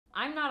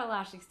I'm not a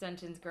lash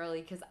extensions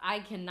girly because I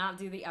cannot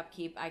do the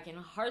upkeep. I can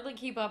hardly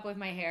keep up with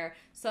my hair.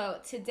 So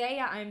today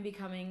I'm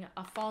becoming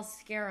a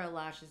Falscara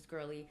lashes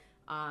girly.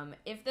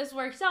 If this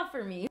works out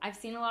for me. I've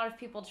seen a lot of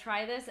people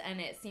try this and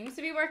it seems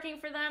to be working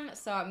for them.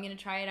 So I'm gonna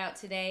try it out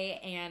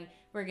today and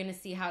we're gonna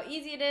see how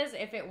easy it is,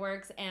 if it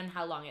works, and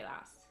how long it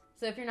lasts.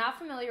 So if you're not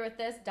familiar with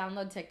this,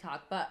 download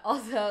TikTok. But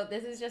also,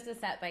 this is just a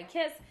set by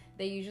Kiss.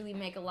 They usually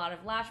make a lot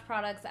of lash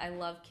products. I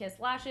love Kiss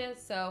lashes,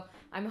 so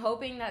I'm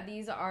hoping that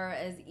these are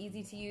as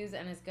easy to use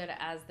and as good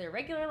as their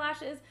regular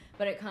lashes,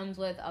 but it comes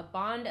with a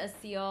bond, a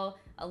seal,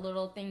 a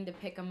little thing to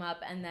pick them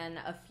up, and then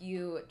a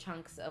few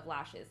chunks of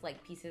lashes,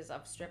 like pieces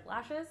of strip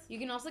lashes. You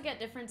can also get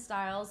different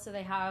styles, so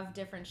they have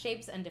different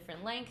shapes and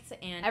different lengths,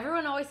 and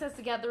everyone always says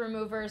to get the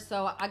remover,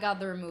 so I got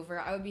the remover.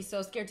 I would be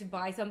so scared to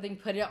buy something,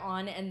 put it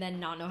on, and then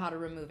not know how to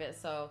remove it,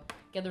 so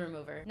get the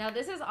remover. Now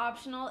this is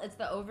optional. It's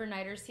the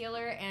overnighter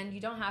sealer and you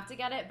don't have to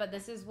get it, but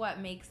this is what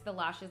makes the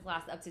lashes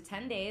last up to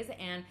 10 days.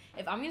 And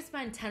if I'm gonna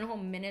spend 10 whole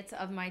minutes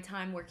of my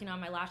time working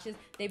on my lashes,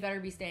 they better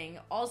be staying.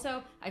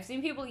 Also, I've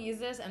seen people use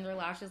this and their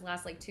lashes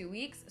last like 2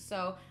 weeks,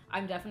 so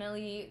I'm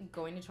definitely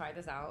going to try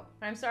this out.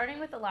 I'm starting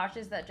with the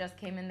lashes that just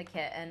came in the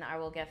kit and I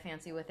will get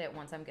fancy with it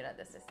once I'm good at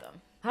this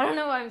system. I don't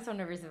know why I'm so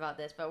nervous about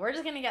this, but we're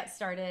just gonna get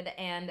started.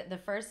 And the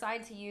first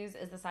side to use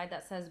is the side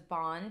that says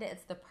Bond.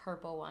 It's the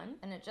purple one,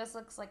 and it just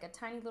looks like a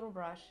tiny little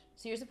brush.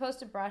 So you're supposed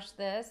to brush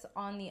this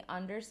on the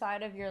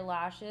underside of your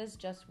lashes,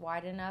 just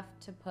wide enough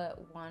to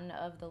put one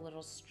of the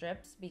little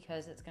strips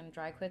because it's gonna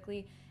dry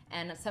quickly.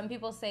 And some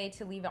people say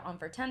to leave it on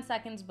for 10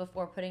 seconds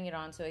before putting it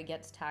on so it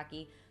gets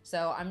tacky.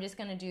 So I'm just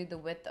gonna do the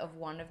width of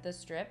one of the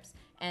strips,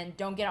 and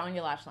don't get it on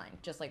your lash line,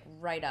 just like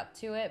right up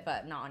to it,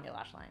 but not on your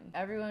lash line.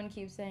 Everyone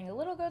keeps saying a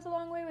little goes a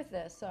long way with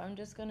this, so I'm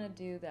just gonna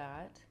do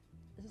that.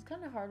 This is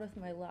kind of hard with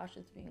my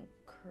lashes being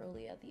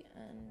curly at the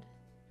end.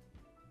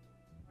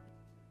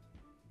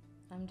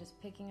 I'm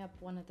just picking up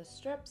one of the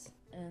strips,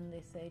 and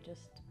they say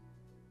just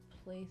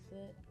place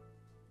it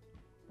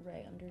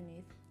right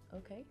underneath.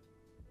 Okay.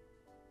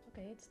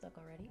 Okay, it's stuck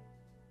already.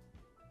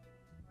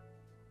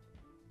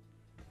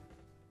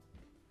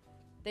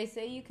 They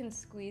say you can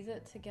squeeze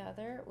it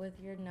together with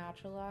your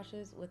natural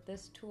lashes with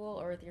this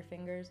tool or with your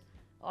fingers.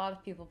 A lot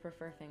of people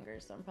prefer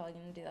fingers, so I'm probably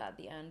gonna do that at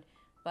the end.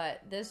 But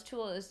this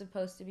tool is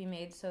supposed to be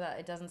made so that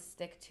it doesn't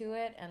stick to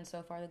it, and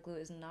so far the glue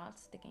is not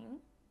sticking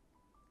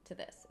to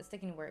this. It's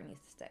sticking where it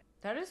needs to stick.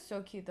 That is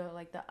so cute though,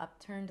 like the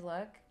upturned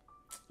look.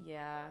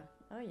 Yeah,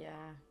 oh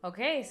yeah.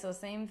 Okay, so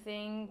same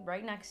thing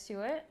right next to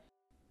it.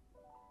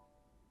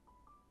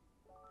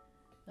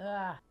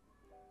 Ah,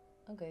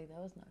 okay, that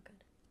was not good.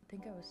 I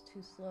think I was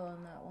too slow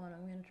on that one.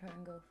 I'm gonna try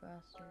and go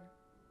faster.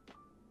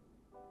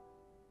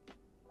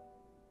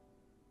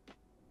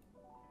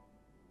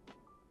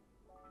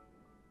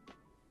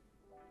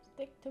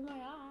 Stick to my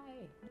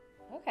eye.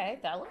 Okay,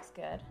 that looks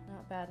good.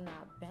 Not bad,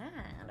 not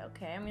bad.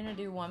 Okay, I'm gonna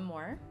do one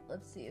more.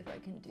 Let's see if I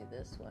can do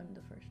this one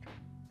the first try.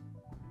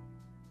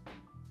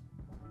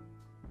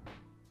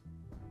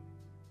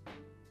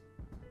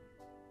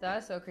 That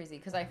is so crazy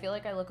because I feel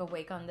like I look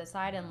awake on this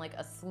side and like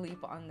asleep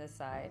on this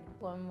side.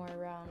 One more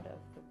round of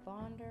the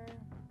bonder.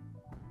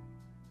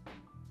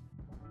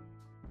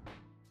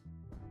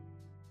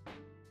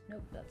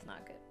 Nope, that's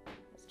not good.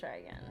 Let's try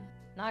again.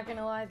 Not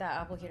gonna lie,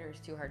 that applicator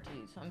is too hard to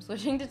use, so I'm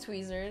switching to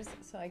tweezers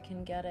so I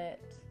can get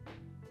it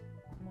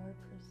more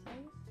precise.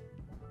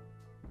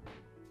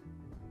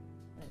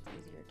 And it's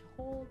easier to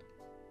hold.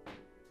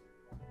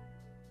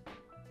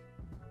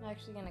 I'm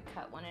actually gonna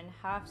cut one in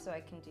half so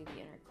I can do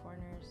the inner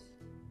corners.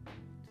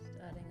 Just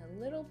adding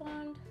a little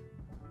bond.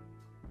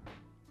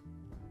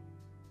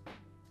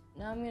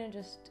 Now I'm gonna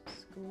just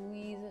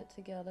squeeze it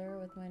together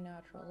with my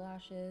natural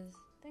lashes.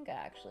 I think I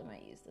actually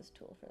might use this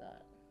tool for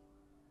that.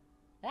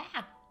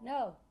 Ah,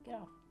 no, get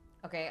off.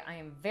 Okay, I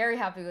am very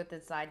happy with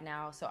this side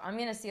now, so I'm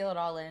gonna seal it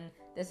all in.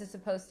 This is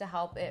supposed to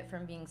help it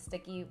from being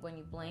sticky when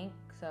you blink,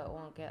 so it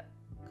won't get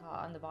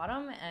caught on the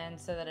bottom, and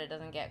so that it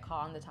doesn't get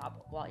caught on the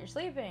top while you're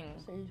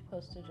sleeping. So you're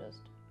supposed to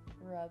just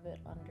rub it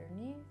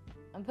underneath.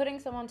 I'm putting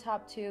some on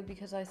top too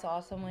because I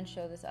saw someone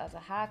show this as a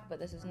hack, but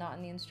this is not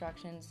in the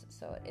instructions,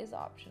 so it is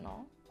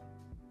optional.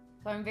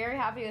 So I'm very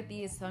happy with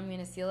these, so I'm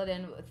gonna seal it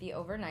in with the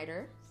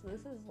overnighter. So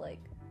this is like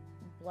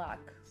black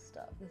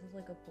stuff. This is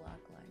like a black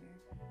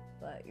liner,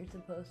 but you're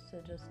supposed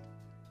to just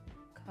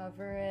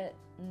cover it,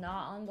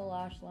 not on the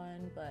lash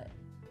line, but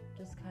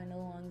just kind of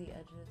along the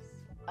edges.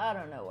 I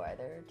don't know why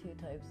there are two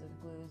types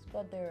of glues,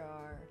 but there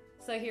are.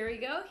 So here we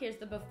go. Here's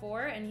the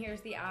before and here's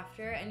the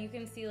after, and you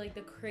can see like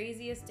the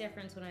craziest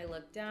difference when I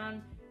look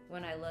down,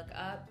 when I look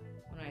up,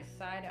 when I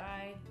side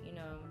eye, you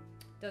know,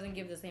 doesn't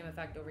give the same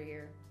effect over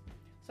here.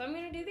 So I'm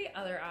gonna do the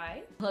other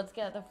eye. Let's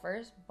get the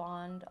first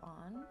bond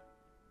on.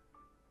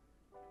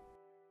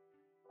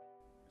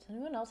 Does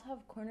anyone else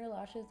have corner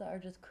lashes that are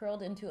just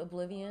curled into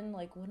oblivion?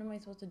 Like, what am I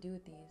supposed to do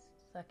with these?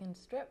 Second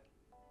strip.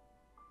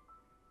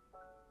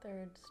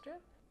 Third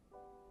strip.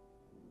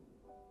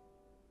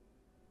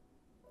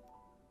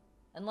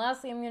 And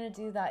lastly, I'm gonna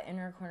do that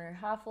inner corner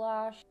half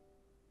lash.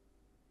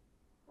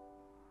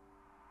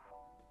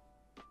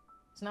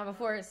 So now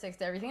before it sticks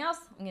to everything else,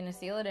 I'm gonna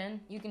seal it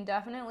in. You can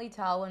definitely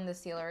tell when the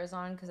sealer is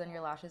on because then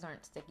your lashes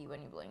aren't sticky when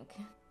you blink.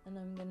 And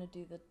I'm gonna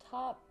do the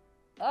top.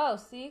 Oh,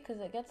 see, because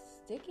it gets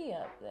sticky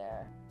up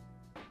there.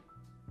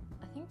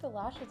 I think the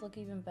lashes look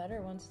even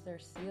better once they're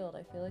sealed.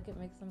 I feel like it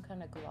makes them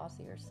kind of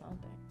glossy or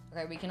something.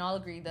 Okay, we can all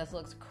agree this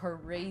looks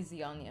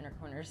crazy on the inner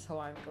corner, so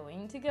I'm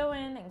going to go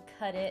in and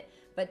cut it,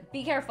 but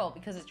be careful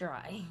because it's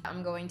dry.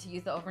 I'm going to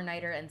use the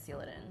overnighter and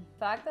seal it in. The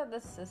fact that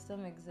this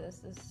system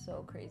exists is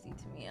so crazy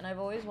to me, and I've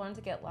always wanted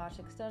to get lash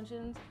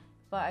extensions,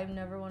 but I've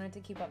never wanted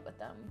to keep up with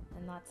them.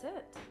 And that's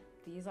it.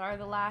 These are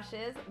the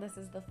lashes. This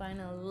is the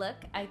final look.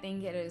 I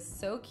think it is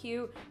so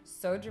cute,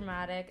 so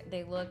dramatic.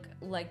 They look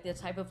like the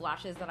type of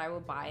lashes that I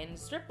would buy in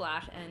strip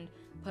lash and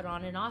put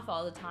on and off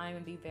all the time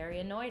and be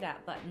very annoyed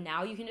at. But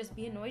now you can just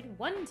be annoyed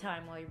one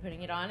time while you're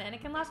putting it on and it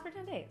can last for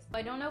 10 days.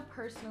 I don't know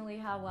personally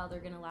how well they're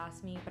gonna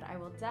last me, but I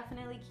will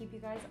definitely keep you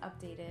guys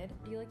updated.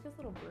 Do you like this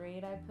little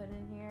braid I put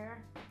in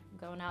here? I'm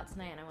going out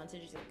tonight and I want to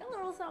just like a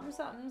little something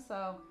something,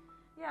 so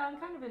yeah, I'm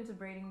kind of into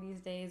braiding these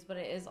days, but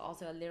it is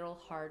also a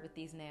little hard with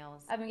these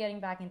nails. I've been getting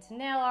back into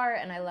nail art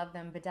and I love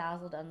them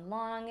bedazzled and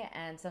long,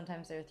 and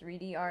sometimes they're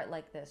 3D art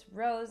like this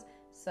rose,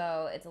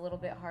 so it's a little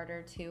bit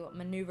harder to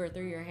maneuver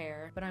through your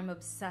hair, but I'm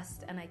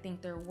obsessed and I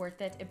think they're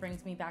worth it. It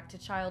brings me back to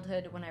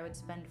childhood when I would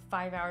spend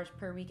 5 hours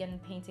per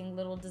weekend painting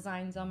little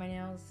designs on my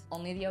nails.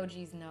 Only the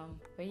OGs know.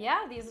 But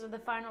yeah, these are the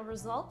final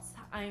results.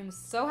 I am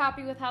so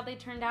happy with how they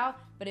turned out,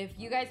 but if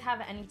you guys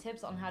have any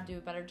tips on how to do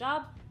a better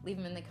job, leave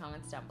them in the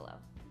comments down below.